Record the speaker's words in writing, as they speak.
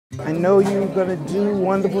I know you're going to do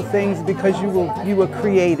wonderful things because you were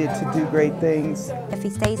created to do great things. If he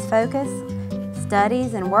stays focused,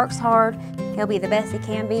 studies, and works hard, he'll be the best he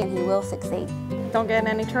can be and he will succeed. Don't get in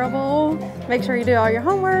any trouble. Make sure you do all your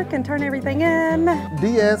homework and turn everything in.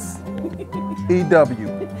 DSEW.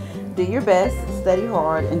 Do your best, study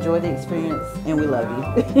hard, enjoy the experience, and we love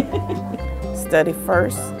you. Study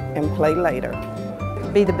first and play later.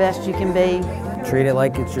 Be the best you can be. Treat it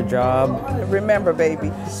like it's your job. Remember,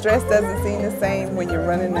 baby, stress doesn't seem the same when you're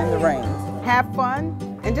running in the rain. Have fun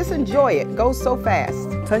and just enjoy it. Go so fast.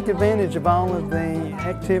 Take advantage of all of the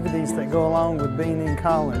activities that go along with being in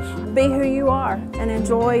college. Be who you are and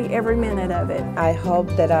enjoy every minute of it. I hope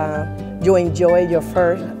that you enjoy your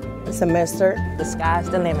first semester. The sky's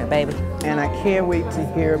the limit, baby. And I can't wait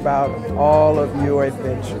to hear about all of your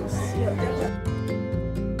adventures.